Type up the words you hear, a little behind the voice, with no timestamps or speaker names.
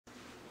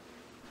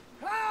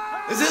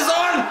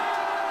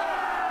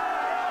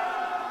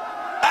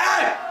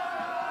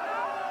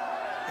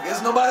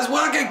guess nobody's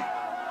working.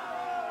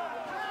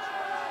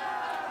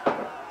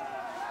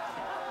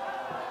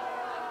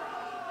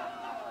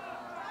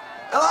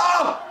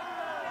 Hello?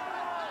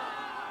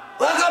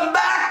 Welcome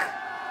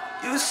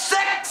back, you sick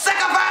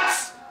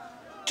sycophants,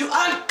 to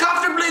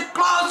Uncomfortably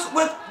Close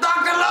with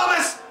Doctor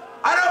Loomis.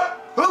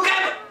 Who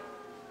came?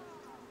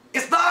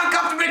 It's not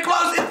uncomfortably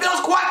close. It feels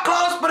quite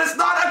close, but it's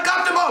not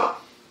uncomfortable.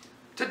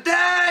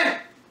 Today,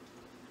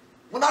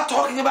 we're not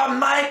talking about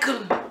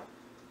Michael.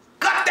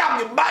 God damn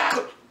you,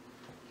 Michael.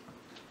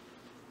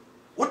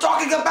 We're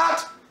talking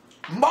about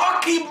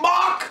Marky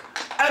Mark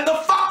and the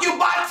fuck you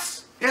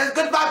butts. He has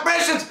good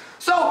vibrations.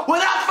 So,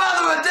 without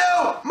further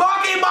ado,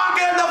 Marky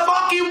Mark and the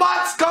fuck you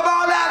butts, come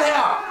on out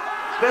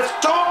here. Let's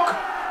talk.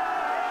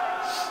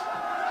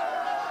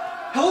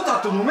 Hello,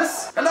 Dr.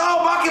 Loomis.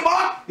 Hello, Marky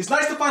Mark. It's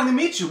nice to finally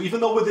meet you, even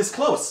though we're this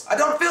close. I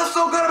don't feel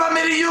so good about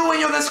meeting you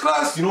when you're this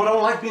close. You know what? I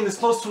don't like being this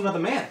close to another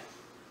man.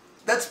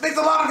 That speaks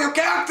a lot of your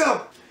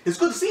character. It's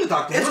good to see you,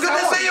 Dr. It's Loomis.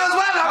 good to see you as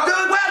well. I'm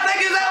doing well.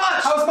 Thank you so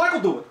much. How's Michael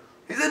doing?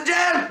 He's in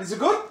jail. Is it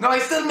good? No,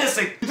 he's still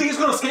missing. You think he's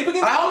gonna escape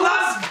again? I hope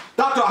not.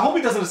 Doctor, I hope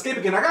he doesn't escape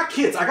again. I got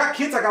kids. I got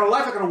a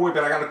life I gotta worry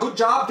about. I got a good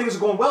job. Things are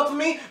going well for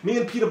me. Me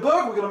and Peter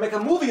Berg, we're gonna make a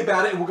movie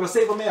about it and we're gonna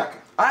save America.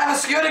 I have a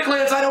security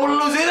clearance. I don't want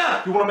to lose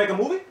either. You wanna make a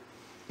movie?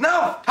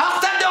 No.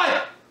 How's Ted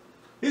doing?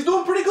 He's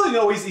doing pretty good. You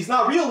know, he's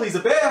not real. He's a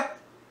bear.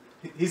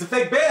 He's a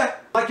fake bear.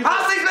 Like your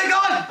How's things been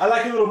going? I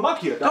like your little mug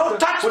here, Doctor. Don't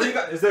touch what it. do you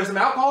got? Is there some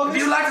alcohol in If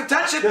this? you like to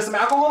touch it. There's some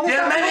alcohol in this?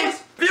 Yeah, Dr. maybe.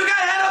 Loomis? If you got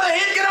a head on the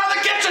heat, get out of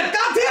the kitchen.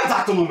 God damn,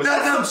 Dr. Loomis.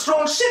 That's No. some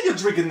strong shit you're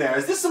drinking there.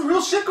 Is this some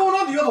real shit going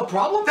on? Do you have a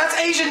problem? That's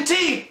Asian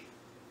tea.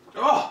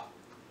 Oh.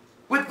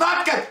 With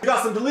vodka. We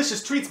got some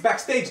delicious treats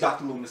backstage,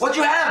 Dr. Loomis. What'd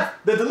you have?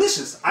 They're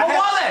delicious. What were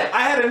they?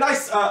 I had a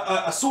nice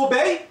a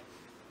sorbet.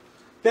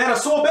 They had a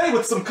sorbet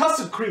with some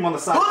custard cream on the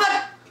side.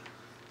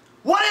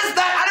 What is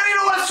that? I don't even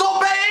know what a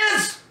sorbet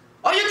is.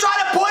 Are you trying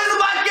to poison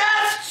my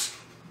guests?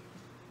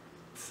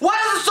 What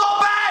is a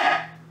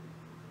sorbet?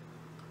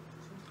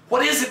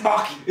 What is it,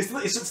 Marky?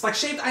 It's like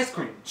shaved ice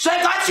cream.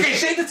 Shaved ice cream? It's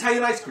shaved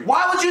Italian ice cream.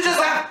 Why would you just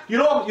have... You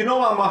know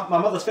my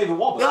mother's favorite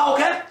Wahlberg. Oh,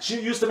 okay.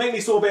 She used to make me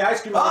sorbet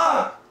ice cream all the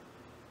time.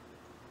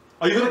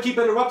 Are you gonna keep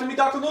interrupting me,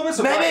 Dr.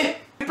 Loomis? Maybe.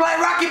 You play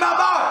Rocky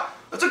Balboa.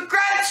 It's a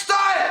great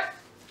story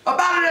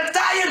about an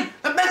Italian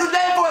that makes a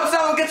name for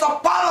himself and gets a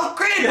bottle of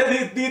cream.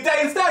 Yeah, the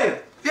Italian stallion.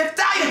 The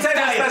Italian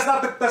stallion.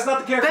 That's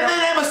not the character. Then they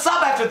name a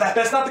sub after that.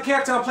 That's not the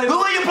character I'm playing. Who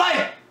are you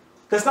playing?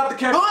 That's not the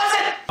character. Who is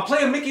it? I'm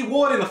playing Mickey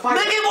Ward in the fight.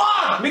 Mickey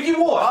Ward. Mickey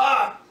Ward.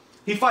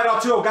 He fight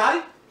Arturo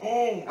Gatti.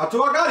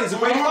 Arturo Gatti is a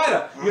great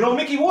fighter. You know,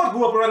 Mickey Ward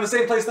grew up around the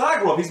same place that I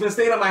grew up. He's been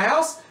staying at my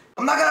house.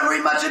 I'm not gonna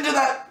read much into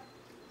that.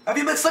 Have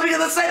you been sleeping in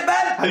the same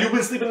bed? Have you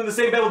been sleeping in the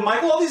same bed with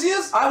Michael all these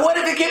years? I would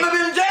if you keep him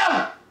in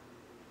jail.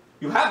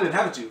 You have been,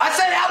 haven't you? I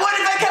said I would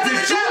if I kept him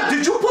in jail.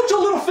 Did you put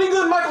your little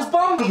finger in Michael's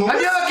bum? Have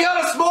you ever killed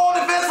a small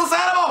defenseless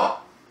animal?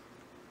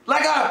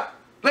 Like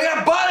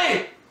a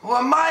bunny or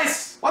a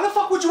mice? Why the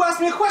fuck would you ask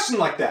me a question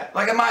like that?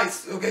 Like a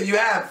mice. Okay, you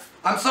have.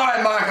 I'm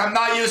sorry, Mark. I'm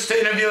not used to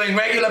interviewing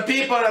regular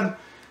people. I'm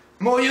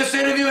more used to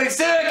interviewing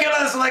serial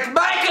killers like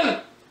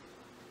Michael.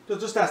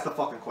 Just ask the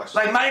fucking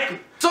question. Like Michael.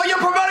 So you're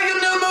promoting a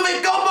new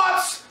movie,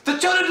 GoBots? The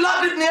children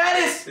loved it in the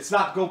 80s. It's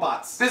not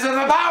GoBots. This is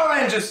the Power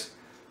Rangers.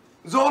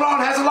 Zordon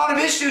has a lot of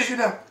issues, you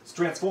know. It's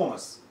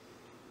Transformers.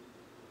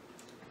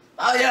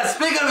 Oh yeah,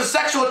 speaking of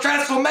sexual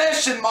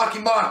transformation, Marky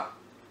Mark.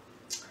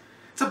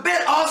 It's a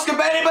bit Oscar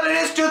baity, but it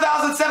is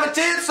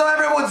 2017, so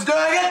everyone's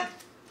doing it.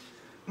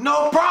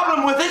 No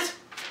problem with it.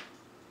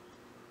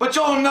 But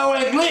you're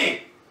knowing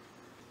me.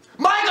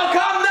 Michael,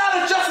 calm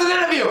down, it's just an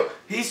interview.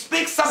 He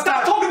speaks sometimes.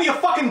 Stop talking to your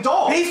fucking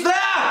dog. He's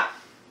there.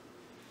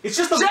 It's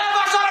just a... Jeff,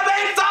 I shot him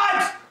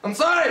 8 times. I'm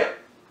sorry.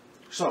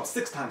 Shut up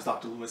 6 times,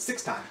 Dr. Loomis.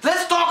 6 times.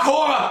 Let's talk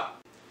horror.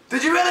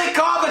 Did you really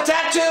carve a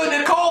tattoo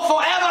Nicole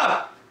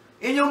forever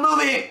in your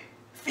movie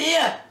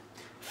Fear?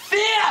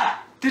 Fear!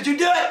 Did you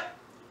do it?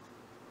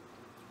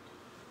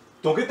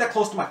 Don't get that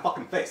close to my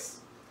fucking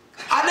face.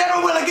 I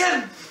never will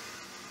again.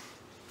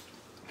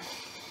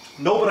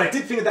 No, but I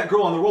did finger that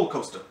girl on the roller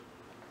coaster.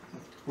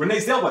 Renee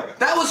Zellweger.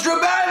 That was Drew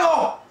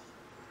Barrymore.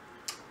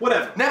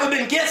 Whatever. Never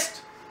been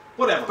kissed.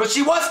 Whatever. But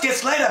she was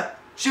kissed later.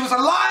 She was a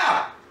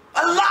liar.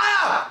 A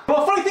liar!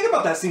 Well, funny thing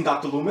about that scene,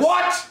 Dr. Loomis.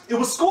 What? It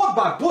was scored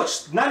by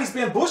Bush, 90s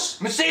band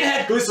Bush. Machine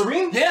Head.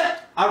 Glycerine? Yeah.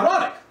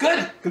 Ironic.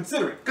 Good.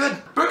 Considering. Good.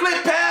 Berkeley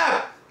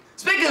Pear.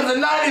 Speaking of the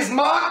 90s,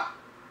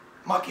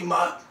 Marky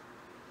Mark,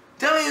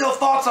 tell me your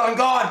thoughts on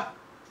God.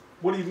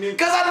 What do you mean?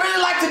 Because I'd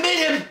really like to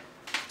meet him.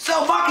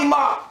 So, Marky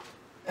Mark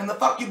and the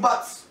fuck you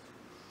butts.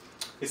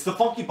 It's the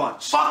Funky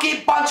Bunch.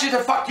 Funky bunch of the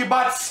fuck you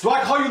butts. Do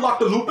I call you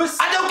Dr. Lupus?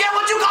 I don't get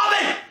what you call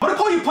me. I'm gonna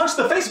call you Punch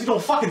the Face if you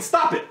don't fucking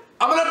stop it.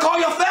 I'm gonna call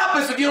your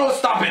therapist if you don't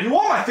stop it. You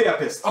are my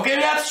therapist. Okay,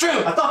 that's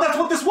true. I thought that's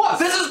what this was.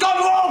 This has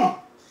gone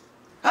wrong.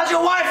 How's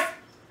your wife?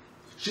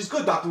 She's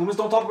good, Dr. Loomis.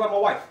 Don't talk about my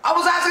wife. I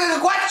was asking a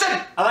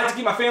question. I like to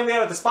keep my family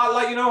out of the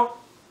spotlight, you know?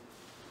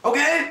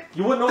 Okay?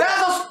 You wouldn't know.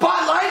 There's a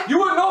spotlight. You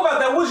wouldn't know about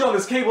that, would you, on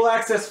this cable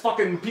access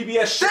fucking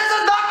PBS shit? This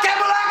is not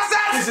cable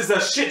access. Yes! This is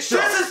a shit show.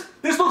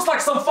 This looks like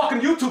some fucking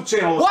YouTube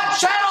channel. What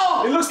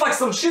channel? It looks like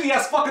some shitty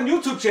ass fucking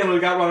YouTube channel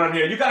you got running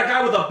here. You got a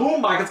guy with a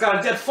boom mic that's got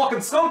a dead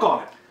fucking skunk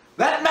on it.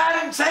 That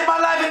man saved my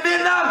life in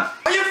Vietnam.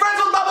 Are you friends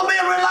with Bumblebee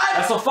in real life?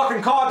 That's a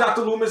fucking car,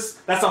 Dr. Loomis.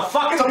 That's a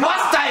fucking It's a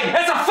Mustang.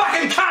 That's a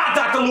fucking car,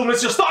 Dr.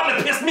 Loomis. You're starting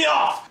to piss me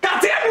off.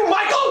 God damn you,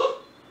 Michael!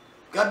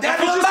 God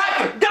damn you,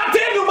 Michael! God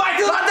damn you,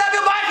 Michael! God damn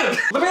you,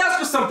 Michael! Let me ask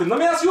you something. Let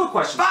me ask you a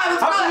question. Fine,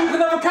 How come you can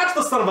never catch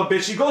the son of a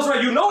bitch? He goes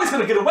around, you know he's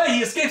gonna get away.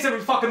 He escapes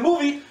every fucking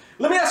movie.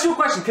 Let me ask you a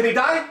question. Can he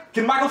die?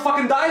 Can Michael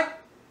fucking die?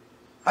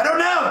 I don't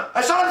know.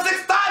 I shot him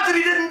 6 times and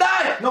he didn't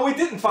die. No, he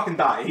didn't fucking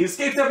die. He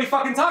escapes every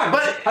fucking time.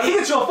 But I think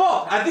it's your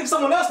fault. I think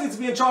someone else needs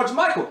to be in charge of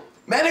Michael.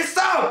 Maybe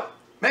so.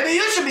 Maybe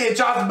you should be in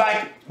charge of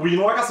Michael. Well, you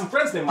know, I got some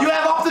friends named You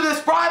Michael. have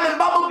Optimus Prime and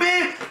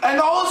Bumblebee and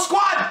the whole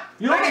squad.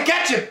 You know, I can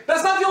catch him.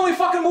 That's not the only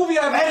fucking movie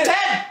I've And did. 10.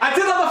 I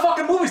did other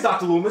fucking movies,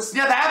 Dr. Loomis.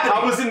 Yeah, that happened.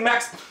 I was in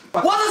Max.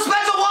 What's a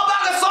special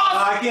Wahlberg sauce?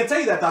 I can't tell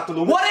you that, Dr.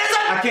 Loomis. What is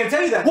it? I can't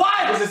tell you that.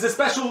 Why? Because it's a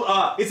special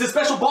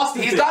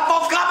Boston He's thing. not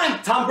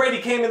forthcoming. Tom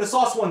Brady came in the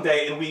sauce one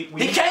day, and we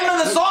He came in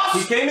the sauce?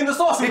 He came in the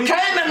sauce. And He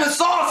came in the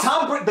sauce.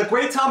 the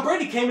great Tom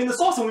Brady came in the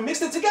sauce, and we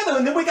mixed it together,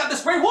 and then we got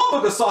this great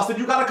Wahlburger sauce that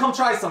you gotta come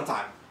try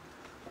sometime.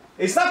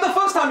 It's not the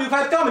first time you've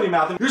had gum in your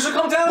mouth. You should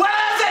come down. Where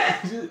is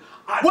it?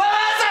 Where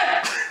is it?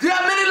 You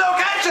have many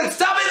locations.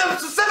 Tell me the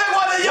specific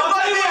one that you're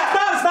going to be at.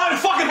 It's not in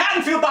fucking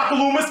Haddonfield, Dr.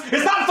 Loomis.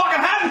 It's not in fucking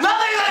Haddonfield.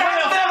 Nothing in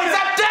Haddonfield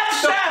except Death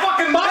Chef.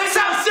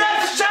 Except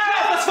Death Chef.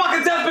 That's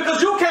fucking death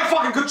because you can't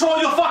fucking control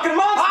your fucking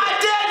monster. I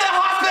did. The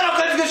hospital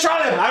couldn't control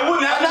him. I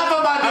wouldn't have Enough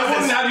of my business. I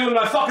wouldn't have you in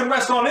my fucking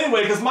restaurant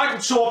anyway, because Mike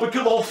would show up and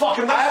kill the whole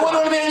fucking restaurant. I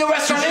wouldn't want to be in your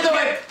restaurant either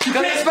way,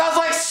 because it smells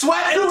like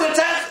sweat and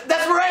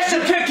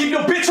desperation. You can't keep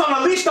your bitch on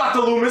a leash, Dr.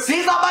 Loomis.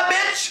 He's not my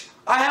bitch.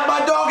 I have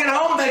my dog at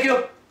home, thank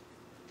you.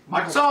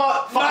 Michael, So,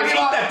 fucking eat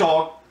that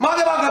dog.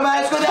 Mugga,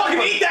 man, it's good.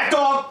 Fucking eat that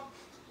dog.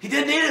 He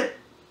didn't eat it.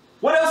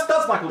 What else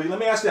does Michael eat? Let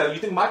me ask you that. You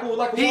think Michael would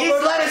like a He Wahlburger?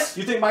 eats lettuce.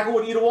 You think Michael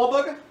would eat a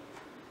Wahlburger?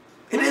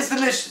 It is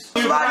delicious.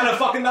 You write a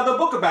fucking another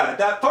book about it.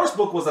 That first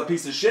book was a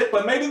piece of shit,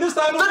 but maybe this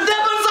time... The Devil's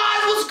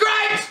Eyes was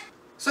great!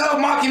 So,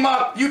 Marky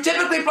Mark, you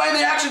typically play the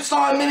action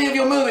star in many of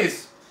your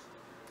movies.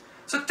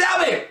 So tell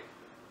me,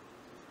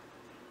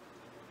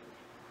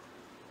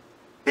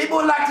 people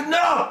would like to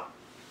know,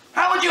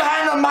 how would you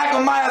handle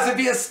Michael Myers if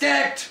he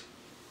escaped?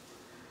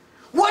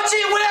 What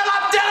he will,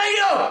 I'm telling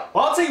you!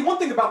 Well, I'll tell you one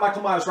thing about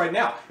Michael Myers right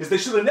now, is they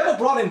should have never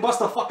brought in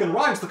Busta fucking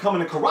Rhymes to come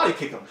in and karate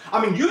kick him.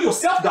 I mean, you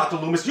yourself, Dr.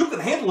 Loomis, you can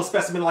handle a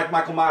specimen like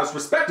Michael Myers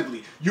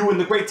respectively. You and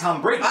the great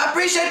Tom Brady. I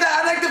appreciate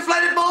that. I like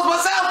deflated balls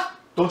myself.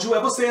 Don't you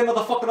ever say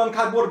another fucking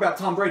unkind word about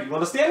Tom Brady. You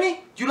understand me?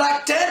 Do you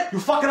like Ted? You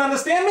fucking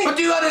understand me? But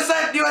do you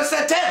understand? You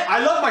understand Ted?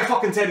 I love my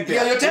fucking teddy bear.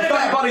 Yeah, your teddy We're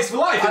bear. funny buddies for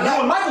life. And you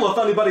and Michael are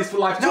funny buddies for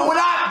life too. No, we're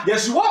not.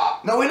 Yes, you are.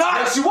 No, we're not.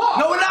 Yes, you are.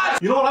 No, we're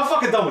not. You know what? I'm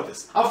fucking done with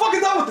this. I'm fucking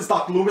done with this,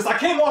 Dr. Loomis. I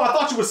came on. I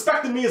thought you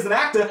respected me as an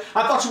actor.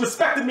 I thought you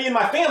respected me and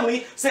my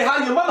family. Say hi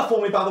to your mother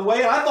for me, by the way.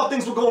 And I thought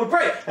things were going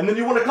great. And then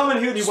you want to come in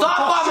here and you want to Stop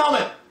talk for a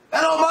moment.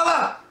 Hello,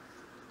 mother.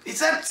 He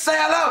said, say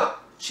hello.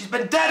 She's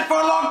been dead for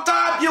a long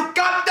time, you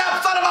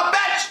goddamn son of a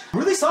bitch! I'm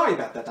really sorry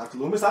about that, Dr.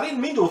 Loomis. I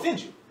didn't mean to offend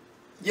you.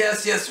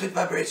 Yes, sweet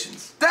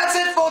vibrations. That's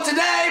it for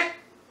today.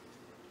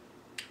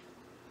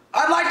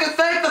 I'd like to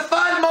thank the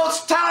third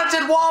most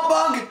talented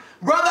Wahlberg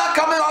brother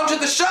coming onto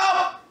the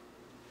show.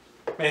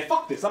 Man,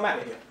 fuck this. I'm out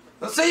of here.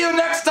 I'll see you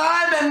next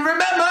time, and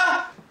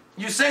remember,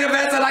 you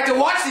sycophants that like to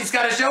watch these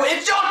kind of shows,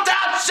 it's your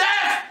town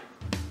chef!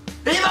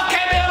 He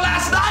came here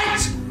last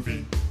night!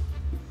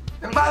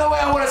 And by the way,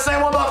 I want to say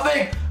one more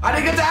thing. I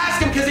didn't get to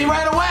ask him because he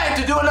ran away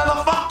to do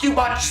another Fuck You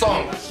Bunch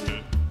song.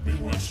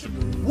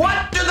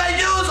 What do they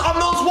use on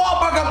those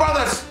Wahlburger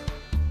brothers?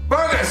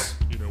 Burgers.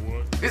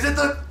 Is it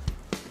the...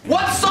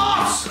 What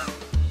sauce?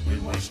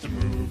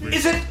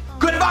 Is it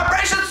Good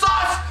Vibration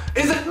sauce?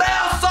 Is it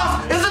mayo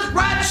sauce? Is it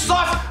ranch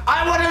sauce?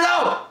 I want to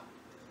know.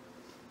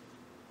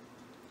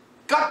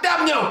 God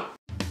damn you.